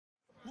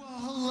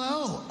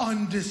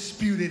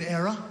Undisputed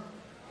Era.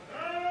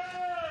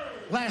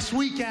 Last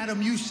week,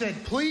 Adam, you said,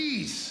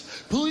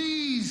 please,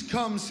 please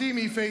come see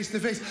me face to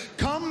face.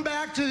 Come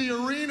back to the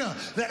arena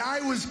that I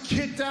was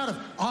kicked out of.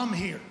 I'm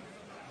here.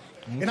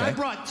 Okay. And I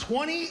brought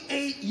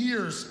 28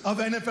 years of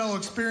NFL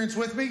experience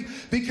with me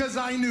because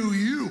I knew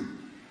you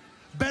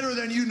better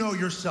than you know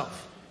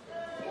yourself.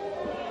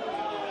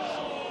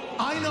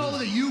 I know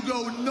that you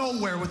go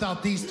nowhere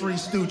without these three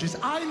stooges.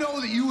 I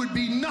know that you would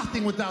be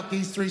nothing without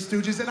these three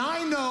stooges. And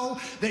I know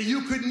that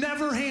you could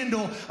never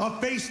handle a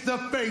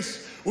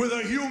face-to-face with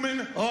a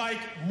human like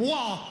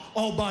moi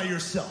all by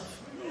yourself.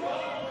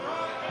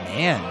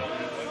 Man.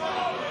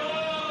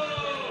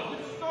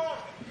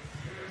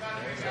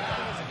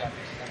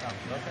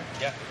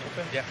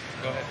 Yeah,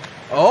 go ahead.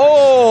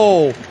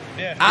 Oh!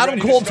 Yeah, Adam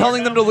Cole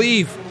telling them to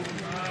leave.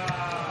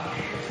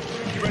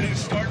 You ready to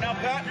start now,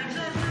 Pat?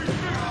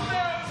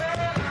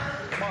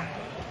 Come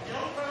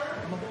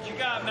on. You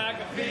got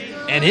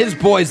MacAfee. And his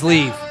boys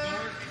leave. You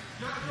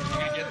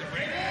can't get the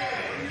ring?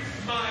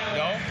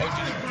 No?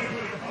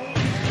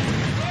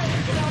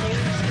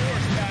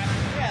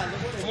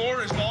 The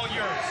floor is all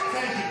yours.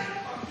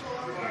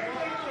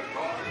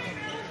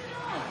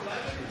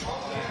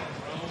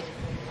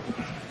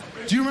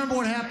 Do you remember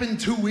what happened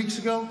 2 weeks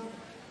ago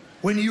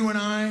when you and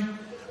I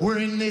were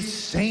in this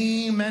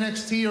same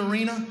NXT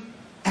arena,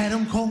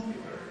 Adam Cole?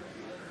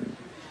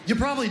 You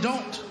probably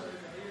don't.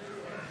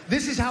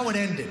 This is how it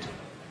ended.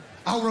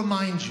 I'll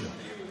remind you.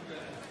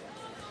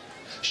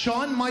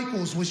 Shawn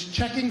Michaels was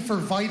checking for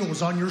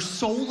vitals on your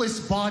soulless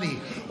body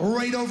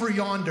right over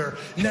yonder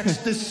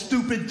next to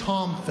stupid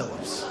Tom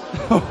Phillips.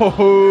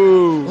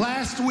 Oh.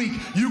 Last week,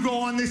 you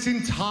go on this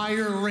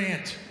entire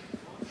rant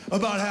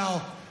about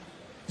how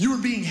you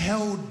were being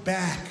held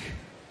back,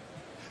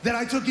 that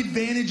I took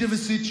advantage of a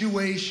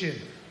situation,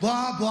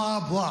 blah,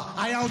 blah, blah.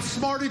 I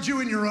outsmarted you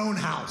in your own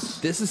house.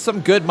 This is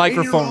some good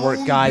microphone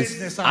work,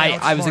 guys.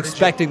 I was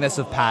expecting this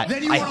of Pat.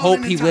 I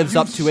hope he lives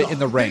up to it in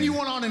the ring. Then you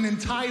went on an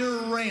entire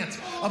rant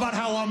about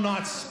how I'm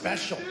not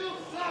special.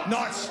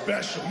 Not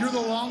special. You're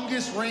the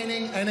longest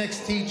reigning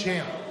NXT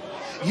champ.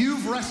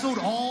 You've wrestled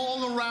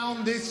all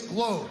around this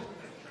globe.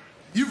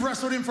 You've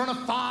wrestled in front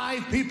of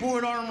 5 people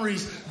at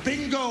armories,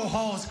 bingo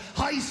halls,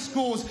 high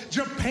schools,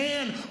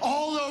 Japan,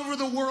 all over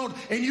the world.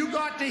 And you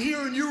got to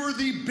hear, and you were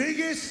the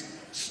biggest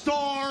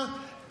star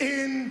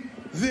in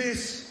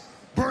this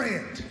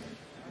brand.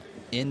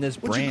 In this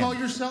brand. What'd you call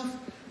yourself?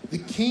 The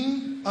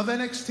king of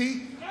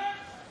NXT?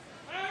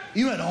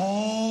 You had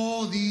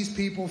all these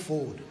people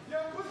fooled.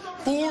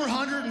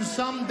 400 and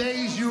some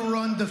days you were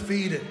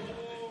undefeated.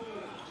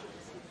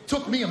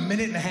 Took me a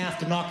minute and a half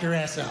to knock your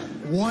ass out.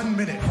 1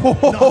 minute.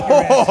 Knock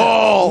your ass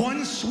out.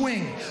 One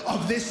swing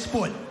of this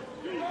foot.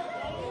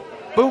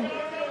 Boom.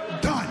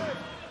 Done.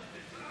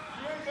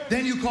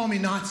 Then you call me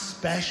not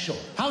special.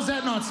 How's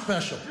that not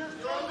special?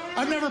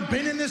 I've never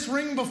been in this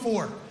ring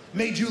before.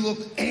 Made you look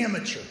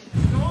amateur.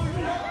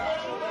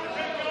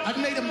 I've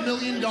made $1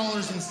 million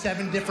in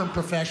 7 different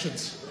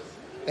professions.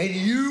 And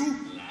you,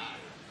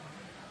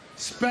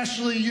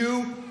 especially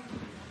you,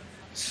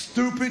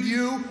 stupid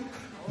you,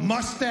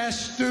 mustache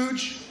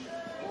stooge,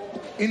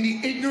 in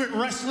the ignorant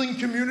wrestling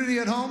community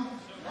at home,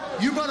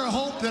 you better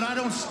hope that I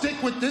don't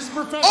stick with this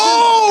profession.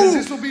 Oh!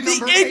 This will be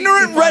The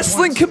ignorant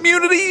wrestling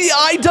community, the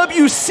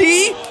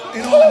IWC?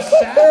 And on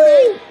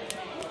Saturday,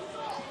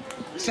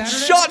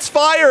 Shots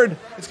fired.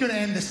 It's going to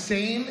end the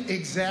same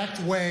exact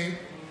way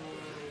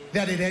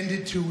that it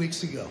ended 2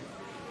 weeks ago.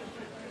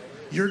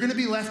 You're going to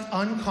be left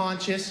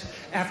unconscious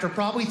after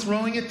probably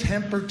throwing a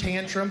temper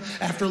tantrum,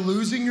 after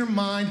losing your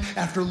mind,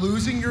 after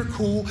losing your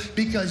cool,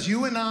 because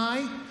you and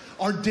I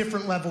are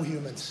different level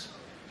humans.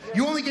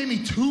 You only gave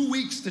me 2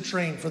 weeks to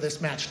train for this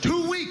match.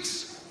 2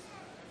 weeks!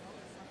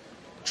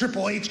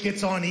 Triple H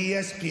gets on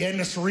ESPN,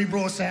 the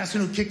cerebral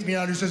assassin who kicked me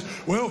out, who says,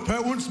 well, if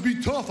Pat wants to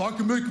be tough, I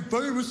can make him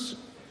famous.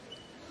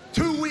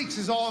 2 weeks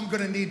is all I'm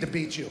going to need to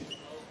beat you.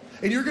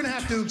 And you're going to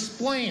have to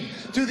explain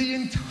to the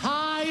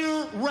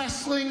entire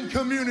wrestling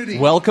community.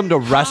 Welcome to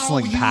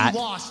wrestling, Pat. How you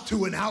lost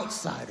to an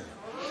outsider.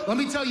 Let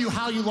me tell you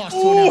how you lost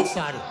to an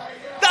outsider.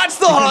 That's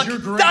the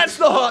hook. That's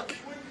the hook.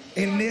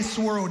 In this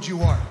world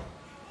you are.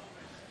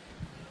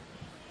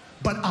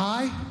 But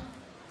I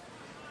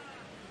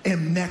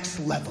am next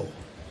level.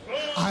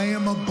 I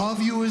am above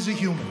you as a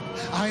human.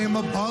 I am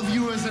above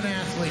you as an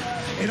athlete.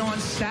 And on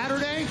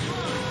Saturday,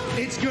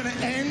 it's going to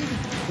end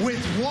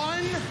with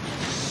one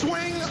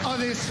swing of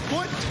his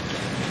foot,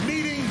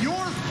 meeting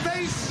your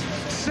face,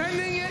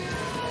 sending it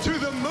to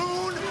the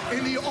moon,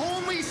 and the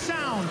only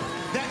sound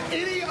that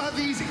any of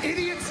these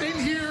idiots in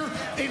here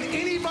and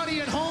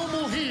anybody at home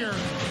will hear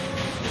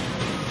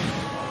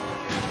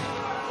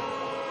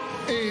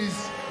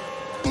is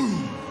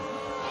boom.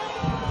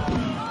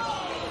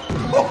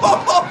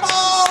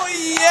 Oh,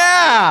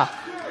 yeah!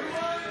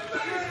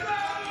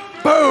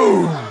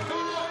 Boom!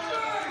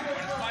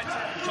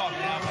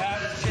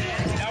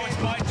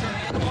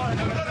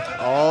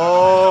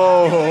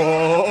 Oh!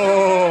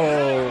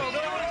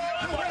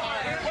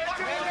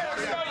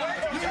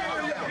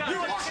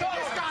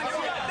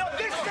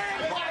 This man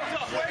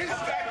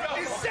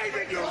is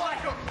saving your life.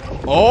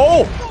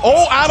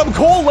 Oh, Adam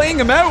Cole laying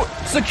him out.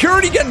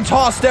 Security getting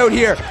tossed out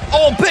here.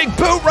 Oh, big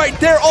boot right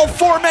there. All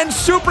 4 men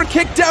super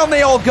kick down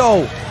they all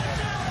go.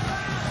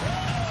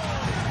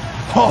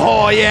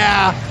 Oh,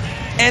 yeah.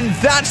 And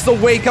that's the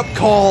wake-up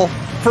call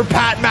for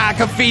Pat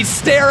McAfee.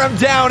 Stare him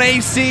down,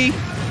 AC.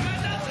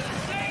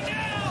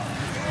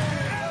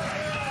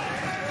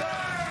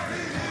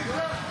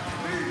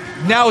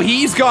 Now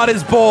he's got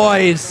his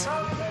boys.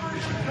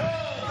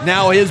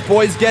 Now his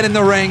boys get in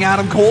the ring.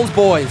 Adam Cole's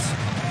boys.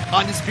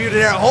 Undisputed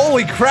Era.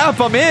 Holy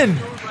crap, I'm in.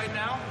 Right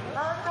now?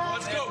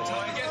 Let's go. Tell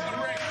them to get in the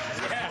ring.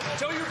 Yeah.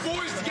 Tell your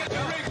boys to get in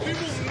the ring. We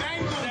will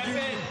mangle them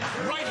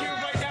right here,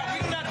 right now. We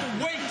don't have to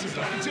wait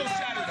until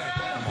Saturday.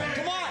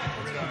 Come on.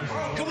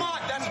 Come on.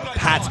 That's what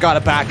Pat's got to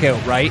back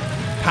out, right?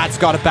 Pat's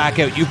got to back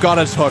out. You've got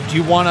us hooked.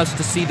 You want us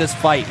to see this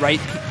fight,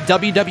 right?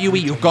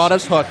 WWE, you've got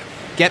us hooked.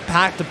 Get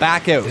Pat to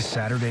back out. This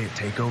Saturday at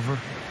TakeOver,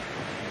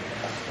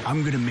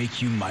 I'm gonna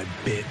make you my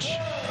bitch.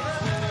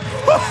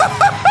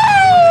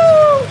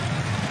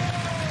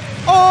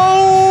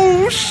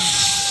 Oh,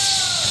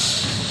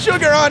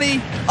 sugar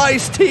honey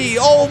iced tea.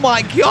 Oh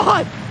my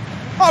God.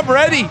 I'm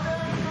ready.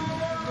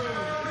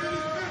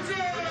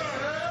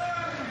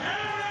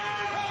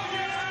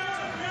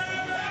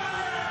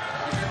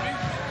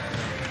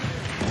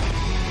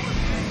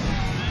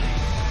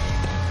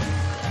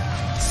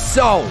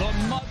 So,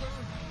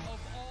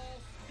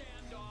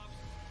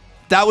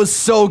 that was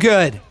so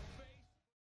good.